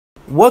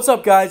What's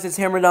up, guys? It's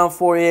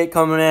HammerDown48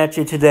 coming at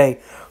you today.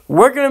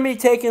 We're going to be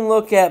taking a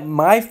look at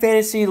my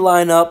fantasy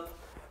lineup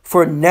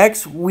for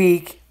next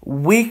week,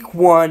 week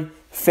 1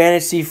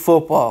 fantasy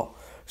football.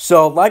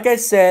 So, like I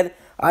said,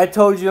 I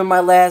told you in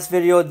my last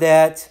video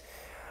that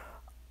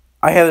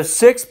I have a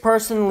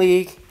 6-person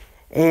league,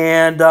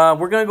 and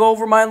we're going to go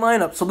over my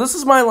lineup. So, this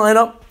is my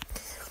lineup.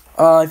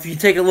 If you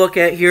take a look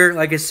at here,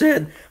 like I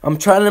said, I'm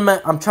trying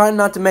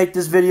not to make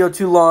this video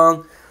too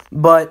long,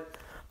 but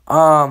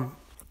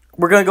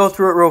we're going to go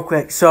through it real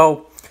quick.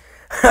 So,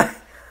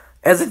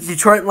 as a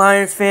Detroit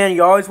Lions fan,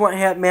 you always want to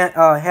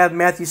have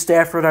Matthew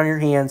Stafford on your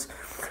hands.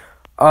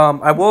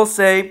 I will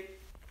say,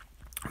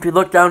 if you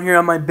look down here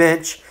on my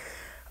bench,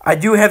 I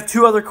do have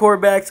 2 other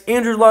quarterbacks,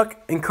 Andrew Luck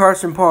and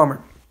Carson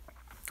Palmer.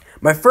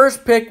 My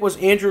first pick was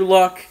Andrew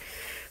Luck,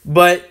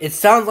 but it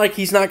sounds like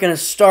he's not going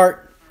to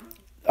start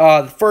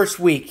the first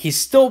week. He's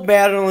still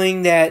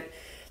battling that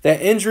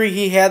injury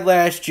he had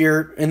last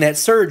year and that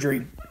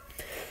surgery.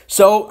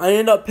 So I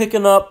ended up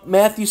picking up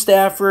Matthew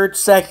Stafford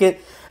second,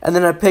 and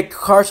then I picked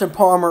Carson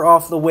Palmer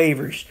off the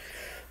waivers.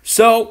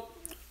 So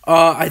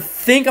I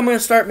think I'm going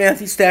to start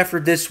Matthew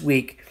Stafford this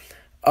week,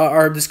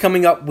 or this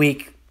coming up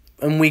week,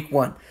 in week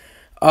 1.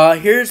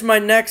 Here's my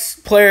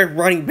next player,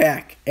 running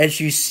back. As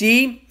you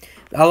see,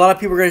 a lot of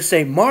people are going to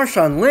say,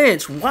 Marshawn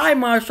Lynch. Why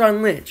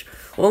Marshawn Lynch?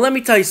 Well, let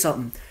me tell you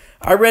something.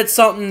 I read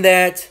something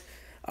that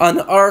on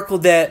the article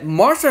that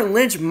Marshawn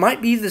Lynch might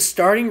be the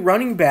starting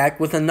running back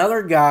with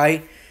another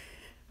guy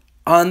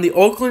on the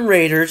Oakland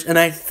Raiders, and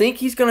I think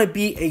he's going to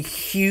be a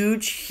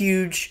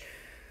huge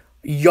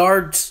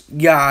yards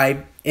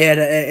guy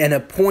and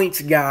a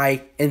points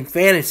guy in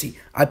fantasy.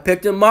 I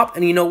picked him up,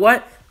 and you know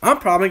what? I'm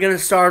probably going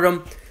to start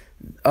him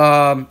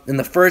in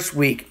the first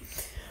week.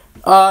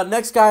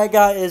 Next guy I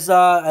got is,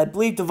 I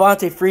believe,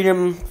 Devontae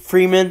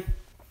Freeman.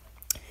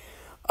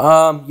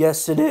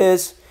 Yes, it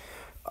is.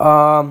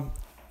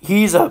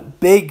 He's a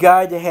big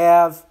guy to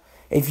have.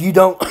 If you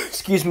don't,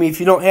 if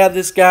you don't have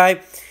this guy,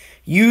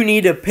 you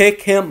need to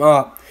pick him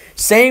up.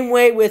 Same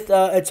way with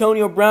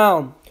Antonio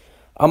Brown.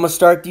 I'm going to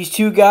start these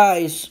 2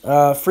 guys,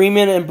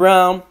 Freeman and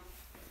Brown,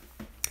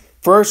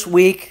 first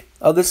week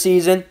of the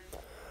season.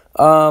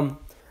 Like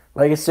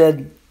I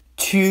said,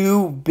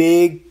 2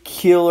 big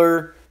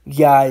killer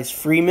guys,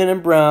 Freeman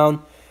and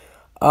Brown.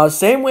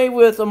 Same way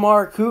with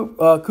Amari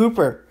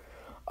Cooper.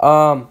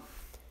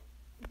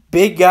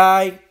 Big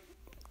guy,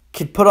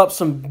 could put up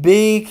some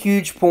big,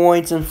 huge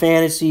points in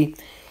fantasy.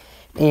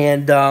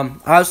 And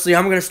obviously,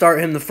 I'm going to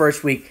start him the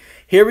first week.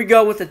 Here we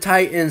go with the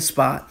tight end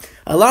spot.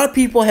 A lot of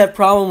people have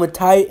problem with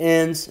tight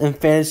ends in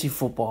fantasy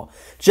football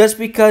just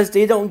because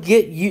they don't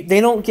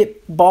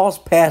get balls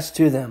passed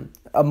to them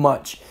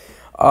much.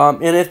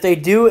 And if they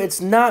do, it's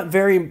not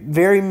very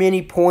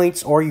many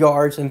points or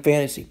yards in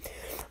fantasy.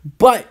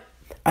 But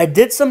I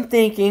did some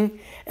thinking,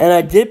 and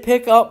I did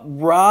pick up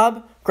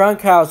Rob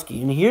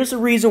Gronkowski. And here's the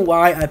reason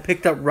why I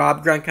picked up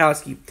Rob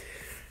Gronkowski.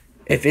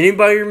 If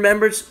anybody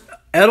remembers,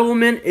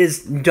 Edelman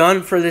is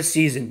done for this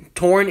season.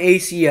 Torn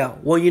ACL.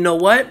 Well, you know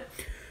what?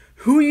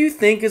 Who you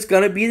think is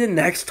going to be the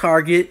next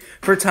target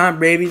for Tom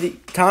Brady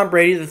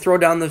to throw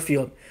down the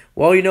field?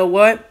 Well, you know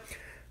what?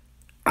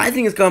 I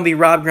think it's going to be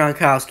Rob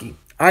Gronkowski.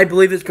 I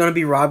believe it's going to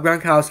be Rob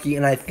Gronkowski,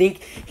 and I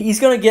think he's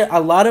going to get a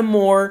lot of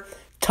more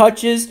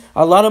touches,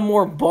 a lot of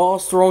more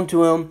balls thrown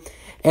to him,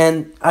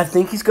 and I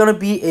think he's going to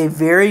be a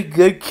very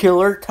good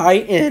killer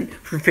tight end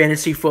for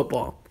fantasy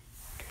football.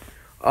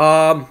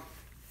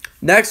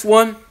 Next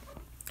one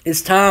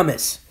is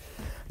Thomas.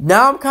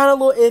 Now I'm kind of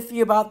a little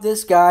iffy about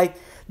this guy.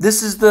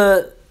 This is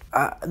the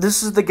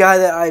guy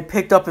that I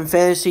picked up in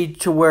fantasy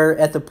to where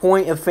at the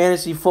point of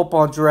fantasy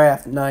football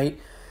draft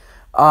night,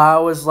 I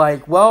was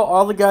like, well,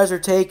 all the guys are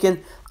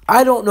taken.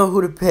 I don't know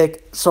who to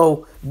pick.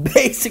 So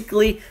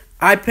basically,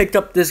 I picked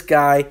up this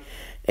guy,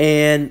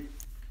 and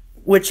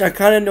which I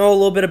kind of know a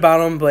little bit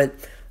about him, but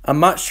I'm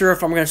not sure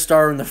if I'm going to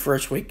start him in the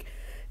first week.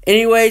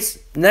 Anyways,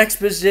 next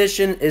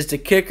position is the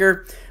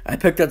kicker. I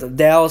picked up the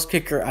Dallas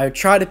kicker. I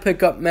tried to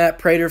pick up Matt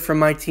Prater from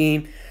my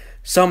team.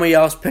 Somebody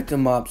else picked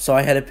him up, so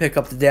I had to pick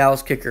up the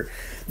Dallas kicker.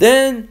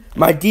 Then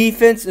my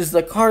defense is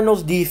the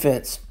Cardinals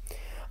defense.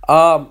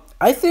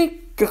 I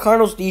think the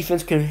Cardinals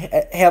defense can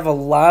have a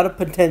lot of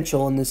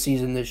potential in the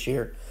season this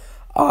year.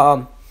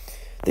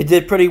 They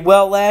did pretty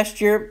well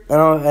last year,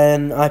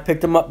 and I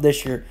picked them up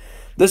this year.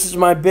 This is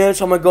my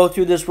bench. I'm going to go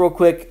through this real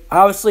quick.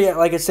 Obviously,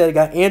 like I said, I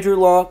got Andrew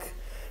Luck,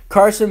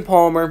 Carson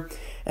Palmer,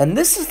 and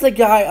this is the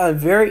guy I'm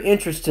very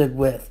interested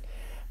with.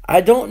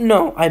 I don't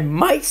know. I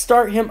might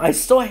start him. I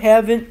still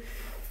haven't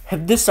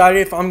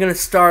decided if I'm going to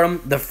start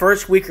him the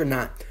first week or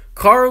not.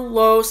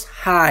 Carlos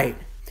Hyde.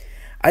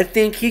 I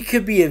think he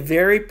could be a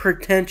very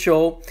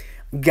potential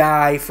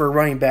guy for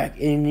running back.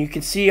 And you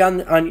can see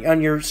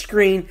on your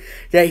screen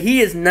that he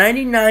is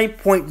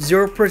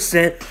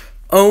 99.0%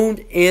 owned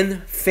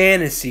in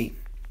fantasy.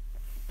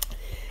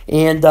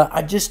 And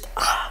I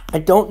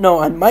don't know.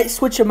 I might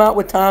switch him out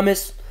with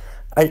Thomas.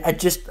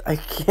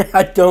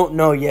 I don't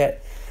know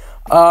yet.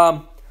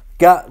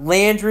 Got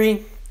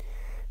Landry,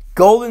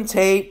 Golden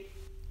Tate.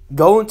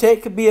 Golden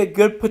Tate could be a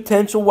good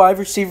potential wide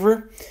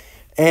receiver.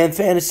 and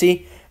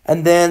fantasy.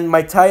 And then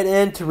my tight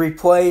end to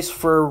replace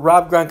for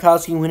Rob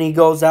Gronkowski when he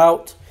goes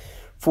out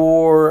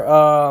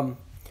for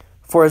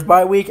his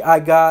bye week, I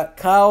got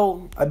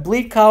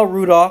Kyle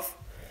Rudolph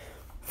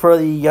for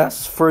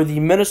the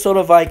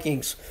Minnesota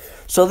Vikings.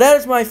 So that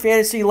is my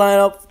fantasy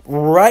lineup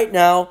right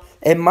now.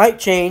 It might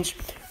change,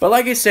 but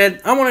like I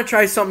said, I want to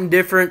try something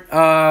different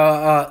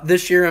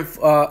this year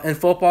in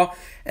football.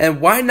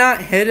 And why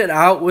not hit it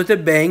out with a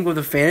bang with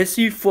a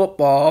fantasy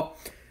football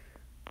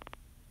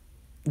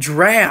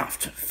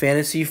draft,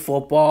 fantasy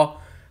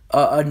football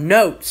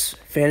notes,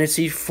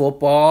 fantasy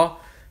football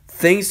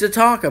things to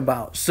talk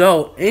about.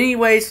 So,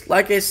 anyways,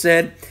 like I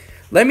said,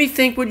 let me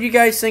think what you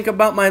guys think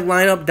about my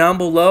lineup down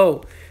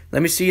below.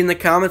 Let me see in the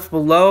comments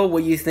below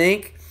what you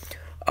think.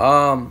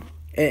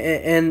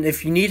 And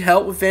if you need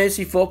help with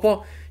fantasy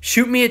football,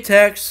 shoot me a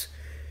text.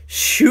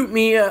 Shoot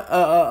me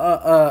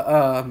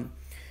down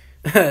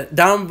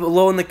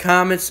below in the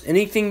comments,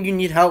 anything you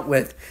need help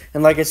with.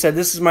 And like I said,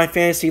 this is my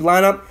fantasy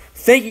lineup.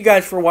 Thank you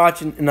guys for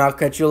watching, and I'll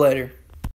catch you later.